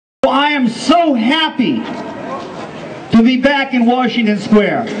I am so happy to be back in Washington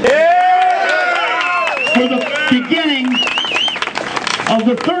Square for the beginning of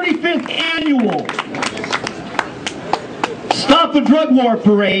the 35th annual Stop the Drug War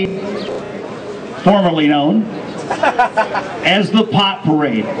Parade, formerly known as the Pot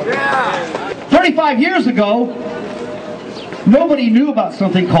Parade. 35 years ago, nobody knew about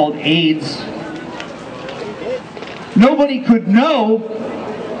something called AIDS. Nobody could know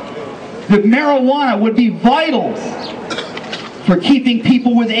that marijuana would be vital for keeping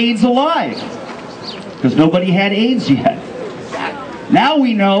people with AIDS alive, because nobody had AIDS yet. Now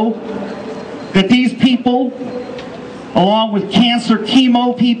we know that these people, along with cancer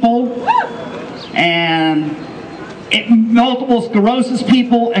chemo people and multiple sclerosis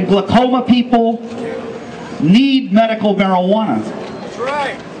people and glaucoma people, need medical marijuana. That's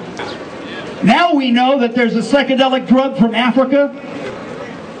right. Now we know that there's a psychedelic drug from Africa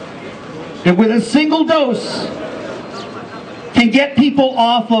that with a single dose can get people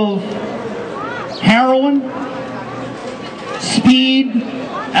off of heroin, speed,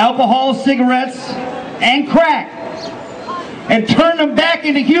 alcohol, cigarettes, and crack, and turn them back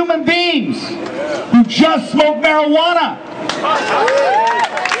into human beings who just smoke marijuana.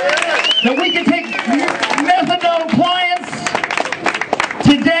 That we can take methadone clients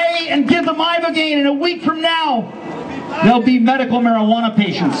today and give them Ibogaine, and a week from now they'll be medical marijuana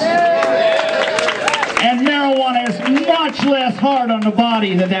patients. And marijuana is much less hard on the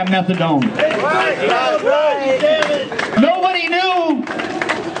body than that methadone. Nobody knew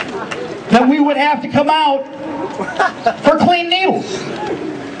that we would have to come out for clean needles,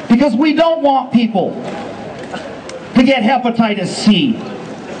 because we don't want people to get hepatitis C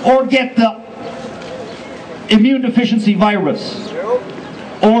or get the immune deficiency virus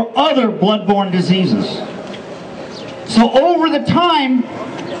or other bloodborne diseases. So over the time,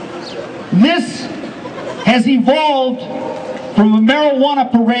 this has evolved from a marijuana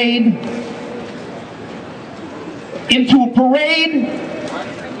parade into a parade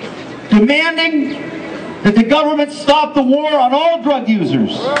demanding that the government stop the war on all drug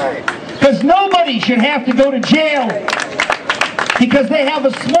users. Because nobody should have to go to jail because they have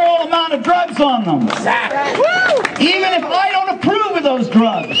a small amount of drugs on them. Even if I don't approve of those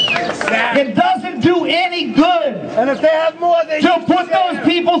drugs, it doesn't do any good. And if they have more, they to put those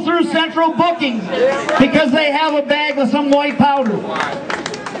people through central booking because they have a bag of some white powder.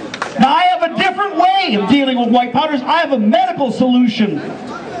 Now I have a different way of dealing with white powders. I have a medical solution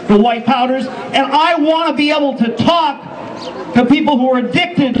to white powders, and I want to be able to talk to people who are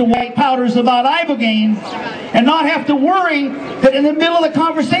addicted to white powders about Ibogaine and not have to worry that in the middle of the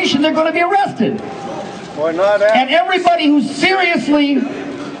conversation they're going to be arrested. And everybody who's seriously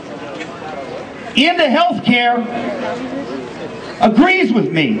into healthcare agrees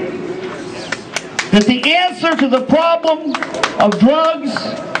with me that the answer to the problem of drugs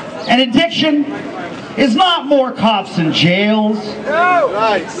and addiction is not more cops in jails.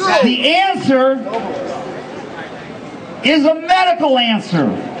 The answer is a medical answer.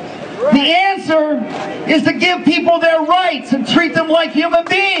 The answer is to give people their rights and treat them like human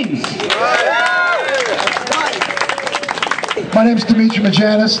beings. My name is Dimitri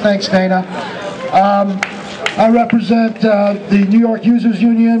Majanis. Thanks, Dana. I represent the New York Users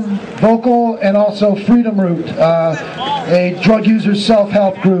Union, Vocal, and also Freedom Root, a drug users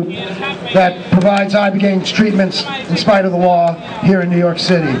self-help group that provides Ibogaine treatments in spite of the law here in New York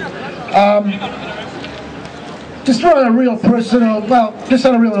City. Just on a real personal, well, just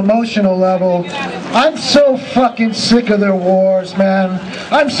on a real emotional level, I'm so fucking sick of their wars, man.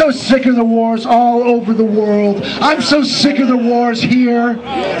 I'm so sick of the wars all over the world. I'm so sick of the wars here,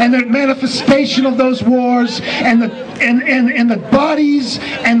 and the manifestation of those wars, and the bodies,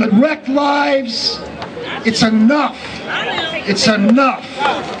 and the wrecked lives. It's enough. It's enough.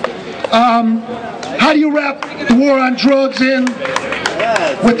 How do you wrap the war on drugs in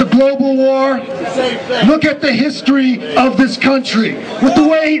with the global war? Look at the history of this country, with the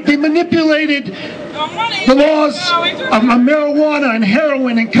way they manipulated the laws of marijuana and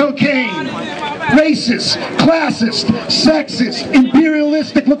heroin and cocaine. Racist, classist, sexist,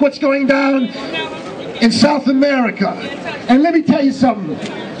 imperialistic. Look what's going down in South America. And let me tell you something.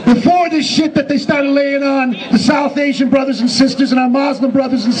 Before this shit that they started laying on the South Asian brothers and sisters and our Muslim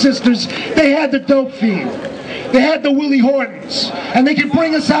brothers and sisters, they had the dope fiend. They had the Willie Hortons. And they can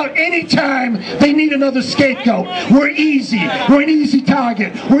bring us out anytime they need another scapegoat. We're easy. We're an easy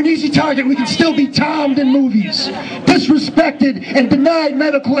target. We're an easy target. We can still be tomed in movies. Disrespected and denied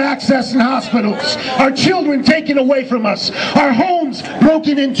medical access in hospitals. Our children taken away from us. Our homes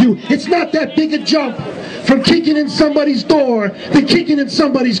broken into. It's not that big a jump from kicking in somebody's door than kicking in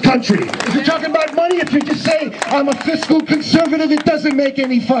somebody's country. If you're talking about money, if you just say, I'm a fiscal conservative, it doesn't make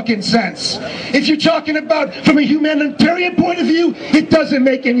any fucking sense. If you're talking about from a humanitarian point of view, it doesn't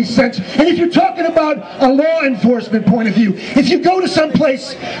make any sense. And if you're talking about a law enforcement point of view, if you go to some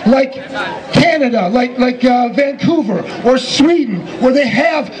place like Canada, like Vancouver or Sweden, where they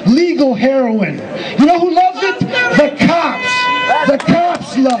have legal heroin, you know who loves it? The cops. The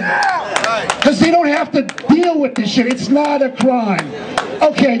cops love it. Because they don't have to deal with this shit. It's not a crime.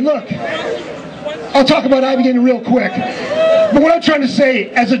 Okay, look. I'll talk about Ibogaine real quick. But what I'm trying to say,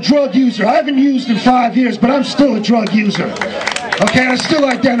 as a drug user, I haven't used in 5 years, but I'm still a drug user. Okay, I still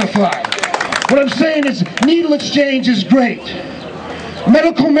identify. What I'm saying is, needle exchange is great.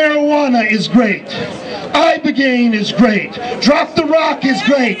 Medical marijuana is great. Ibogaine is great. Drop the rock is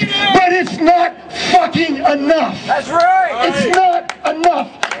great. But it's not fucking enough. That's right. It's not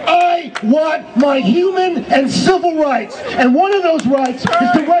enough. I want my human and civil rights. And one of those rights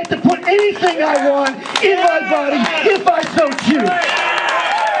is the right to put anything I want in my body if I so choose.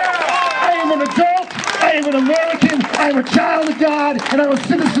 I am an adult. I am an American. I am a child of God. And I'm a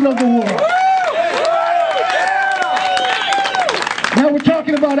citizen of the world. Now we're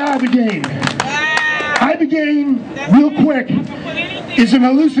talking about Ibogaine. Ibogaine, real quick, is an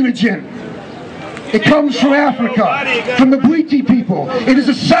hallucinogen. It comes from Africa, from the Bwiti people. It is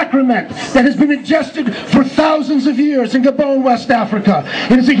a sacrament that has been ingested for thousands of years in Gabon, West Africa.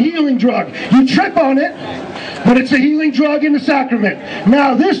 It is a healing drug. You trip on it, but it's a healing drug in the sacrament.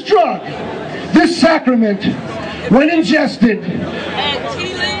 Now this drug, this sacrament, when ingested,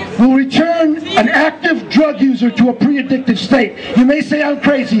 will return an active drug user to a pre-addicted state. You may say I'm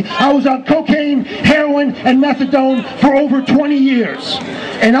crazy. I was on cocaine, heroin, and methadone for over 20 years.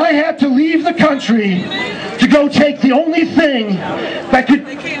 And I had to leave the country to go take the only thing that could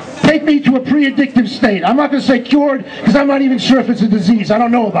take me to a pre-addictive state. I'm not going to say cured, because I'm not even sure if it's a disease. I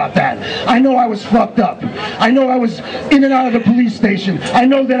don't know about that. I know I was fucked up. I know I was in and out of the police station. I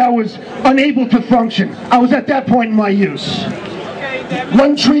know that I was unable to function. I was at that point in my use.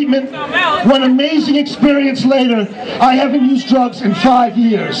 One treatment, one amazing experience later, I haven't used drugs in 5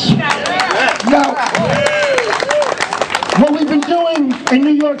 years. Now, what we've been doing in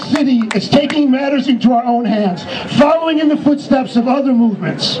New York City is taking matters into our own hands, following in the footsteps of other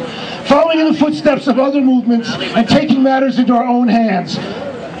movements, and taking matters into our own hands,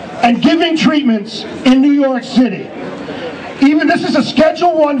 and giving treatments in New York City. Even this is a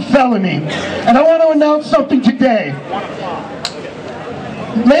Schedule I felony, and I want to announce something today.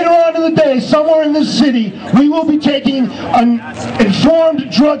 Later on in the day, somewhere in this city, we will be taking an informed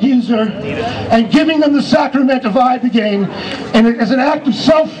drug user and giving them the sacrament of Ibogaine, and as an act of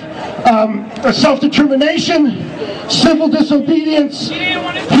self-determination, civil disobedience,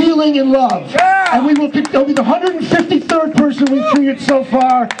 healing, and love. And we will. They'll be the 153rd person we've treated so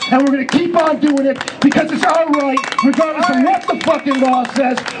far, and we're going to keep on doing it because it's our right, regardless of what the fucking law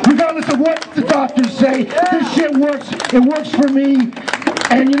says, regardless of what the doctors say. This shit works. It works for me.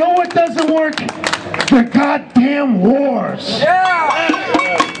 And you know what doesn't work? The goddamn wars.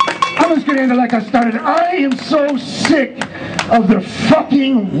 I'm just going to end it like I started. I am so sick of the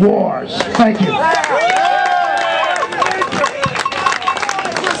fucking wars. Thank you.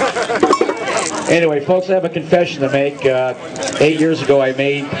 Anyway, folks, I have a confession to make. 8 years ago, I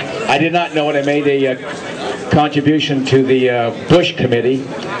did not know it, I made a contribution to the Bush Committee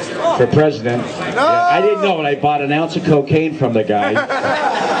for President. I didn't know it. I bought an ounce of cocaine from the guy.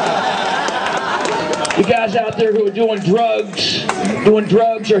 You guys out there who are doing drugs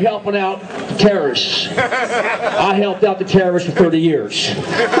are helping out the terrorists. I helped out the terrorists for 30 years.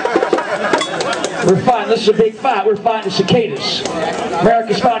 We're fighting. This is a big fight. We're fighting cicadas.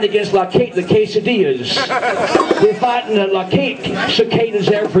 America's fighting against the quesadillas. We're fighting the cicadas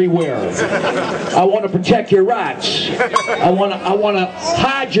everywhere. I want to protect your rights. I want to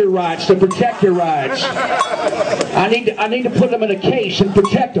hide your rights to protect your rights. I need to put them in a case and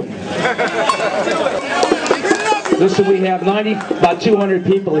protect them. Listen, we have about 200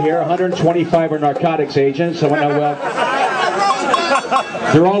 people here. 125 are narcotics agents.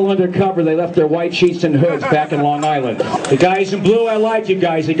 They're all undercover. They left their white sheets and hoods back in Long Island. The guys in blue, I like you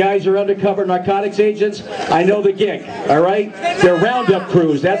guys. The guys are undercover narcotics agents. I know the gig, all right? They're roundup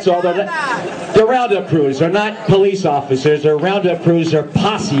crews. That's all. They're roundup crews. They're not police officers. They're roundup crews. They're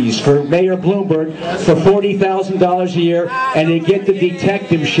posses for Mayor Bloomberg for $40,000 a year, and they get the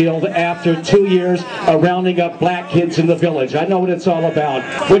detective shield after 2 years of rounding up black kids in the village. I know what it's all about.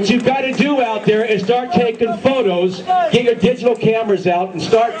 What you've got to do out there is start taking photos, get your digital cameras out, and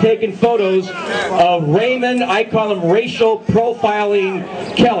start taking photos of Raymond, I call him racial profiling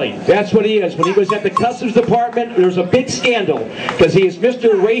Kelly. That's what he is. When he was at the Customs Department, there was a big scandal because he is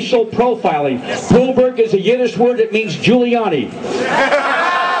Mr. Racial Profiling. Bloomberg is a Yiddish word that means Giuliani.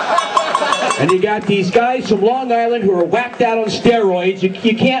 And you got these guys from Long Island who are whacked out on steroids.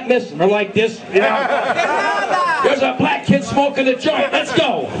 You can't miss them. They're like this, you know. There's a black kid smoking a joint. Let's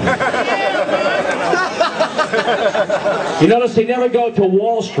go. You notice they never go to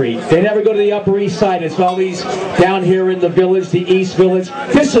Wall Street. They never go to the Upper East Side. It's always down here in the village, the East Village.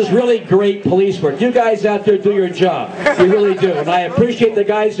 This is really great police work. You guys out there do your job. You really do. And I appreciate the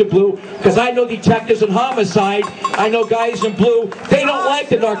guys in blue, because I know detectives in homicide. I know guys in blue. They don't like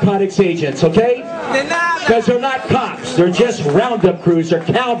the narcotics agents, okay? Because they're not cops. They're just roundup crews. They're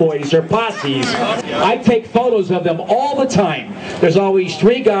cowboys. They're posses. I take photos of them all the time. There's always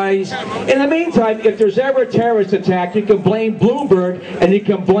 3 guys. In the meantime, if there's ever a terrorist attack, you can blame Bloomberg and you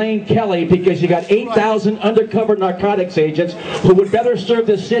can blame Kelly, because you got 8,000 undercover narcotics agents who would better serve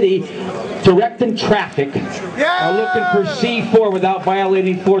the city directing traffic or looking for C4 without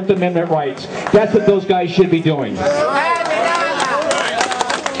violating 4th Amendment rights. That's what those guys should be doing.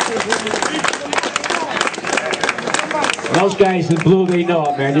 Those guys in blue, they know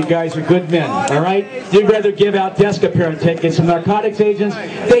it, man. You guys are good men, all right? You'd rather give out desk appearance tickets to narcotics agents.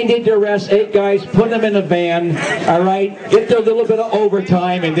 They need to arrest 8 guys, put them in a van, all right? Get their little bit of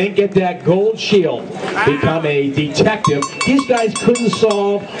overtime, and then get that gold shield. Become a detective. These guys couldn't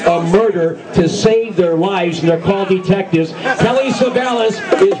solve a murder to save their lives, and they're called detectives. Kelly Savalas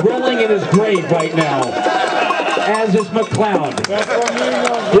is rolling in his grave right now, as is McLeod.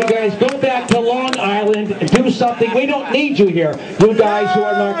 You guys go back to Long Island and do something. We don't need you here. You guys who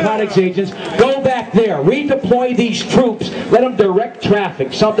are narcotics agents, go back there. Redeploy these troops. Let them direct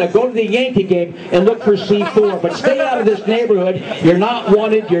traffic. Something. Go to the Yankee game and look for C4. But stay out of this neighborhood. You're not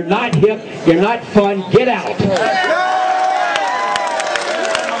wanted. You're not hip. You're not fun. Get out.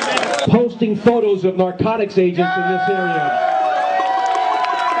 Posting photos of narcotics agents in this area.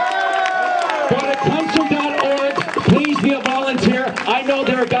 Go to council.org. Please be a volunteer. I know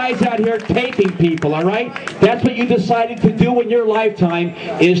there are guys out here taping people, all right? That's what you decided to do in your lifetime,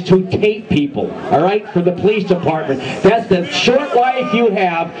 is to tape people, all right, for the police department. That's the short life you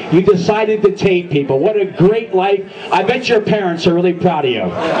have. You decided to tape people. What a great life. I bet your parents are really proud of you.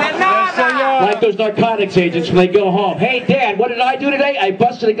 Like those narcotics agents when they go home. Hey, Dad, what did I do today? I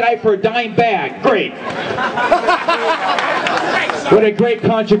busted a guy for a dime bag. Great. What a great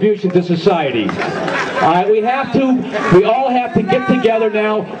contribution to society. All right, we all have to get together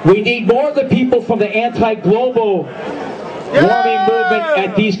now. We need more of the people from the anti-global warming movement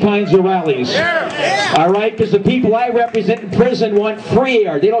at these kinds of rallies. All right, because the people I represent in prison want free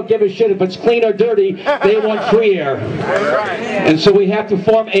air. They don't give a shit if it's clean or dirty. They want free air. And so we have to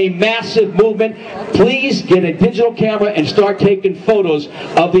form a massive movement. Please get a digital camera and start taking photos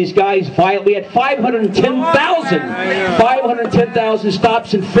of these guys. We had 510,000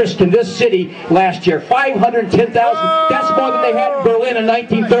 stops and frisks in this city last year. 510,000. That's more than they had in Berlin in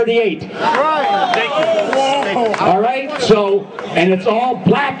 1938. All right, so, and it's all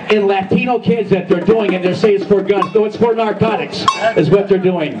black and Latino kids that they're doing, and they say it's for guns. No, it's for narcotics, is what they're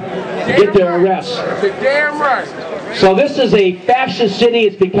doing. Get their arrests. Damn right. So this is a fascist city.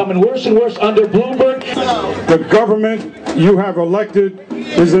 It's becoming worse and worse under Bloomberg. The government you have elected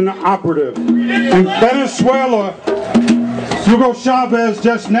is inoperative. In Venezuela, Hugo Chavez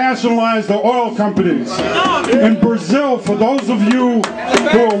just nationalized the oil companies. In Brazil, for those of you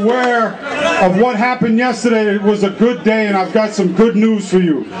who are aware of what happened yesterday, it was a good day, and I've got some good news for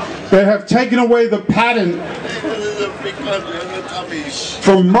you. They have taken away the patent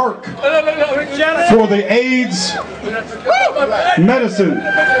from Merck for the AIDS medicine.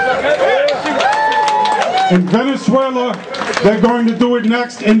 In Venezuela, they're going to do it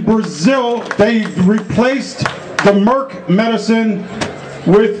next. In Brazil, they replaced the Merck medicine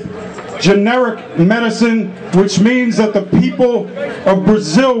with generic medicine, which means that the people of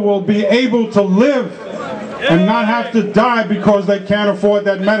Brazil will be able to live and not have to die because they can't afford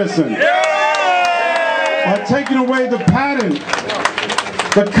that medicine. Taking away the patent,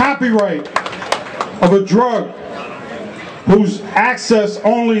 the copyright of a drug whose access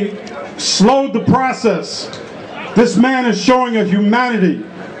only slowed the process. This man is showing a humanity.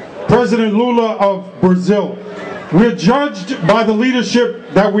 President Lula of Brazil. We're judged by the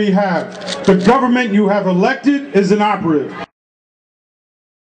leadership that we have. The government you have elected is inoperative.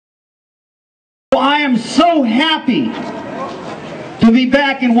 I am so happy to be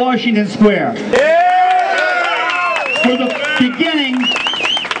back in Washington Square for the beginning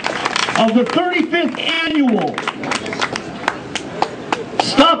of the 35th annual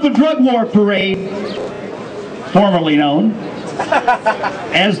Stop the Drug War Parade, formerly known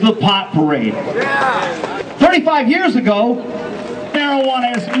as the Pot Parade. 35 years ago,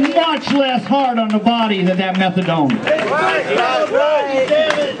 marijuana is much less hard on the body than that methadone.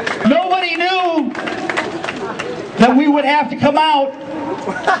 Nobody knew that we would have to come out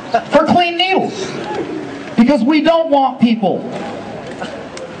for clean needles because we don't want people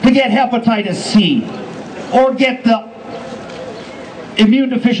to get hepatitis C or get the immune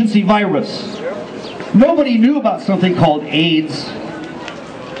deficiency virus. Nobody knew about something called AIDS.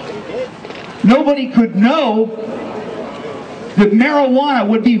 Nobody could know that marijuana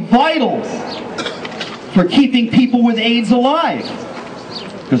would be vital for keeping people with AIDS alive,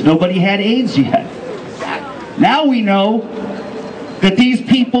 because nobody had AIDS yet. Now we know that these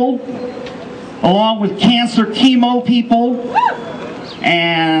people, along with cancer chemo people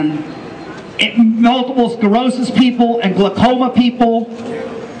and multiple sclerosis people and glaucoma people,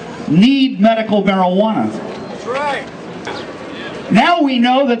 need medical marijuana. That's right. Now we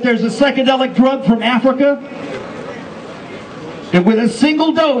know that there's a psychedelic drug from Africa that with a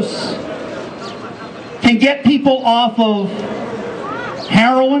single dose can get people off of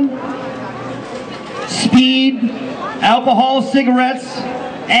heroin, speed, alcohol, cigarettes,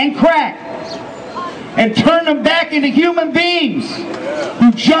 and crack, and turn them back into human beings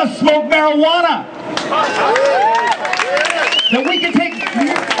who just smoke marijuana. That we can take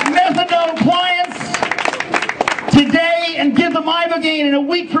methadone clients today and give them Ibogaine, and a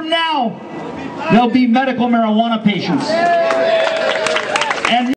week from now they'll be medical marijuana patients.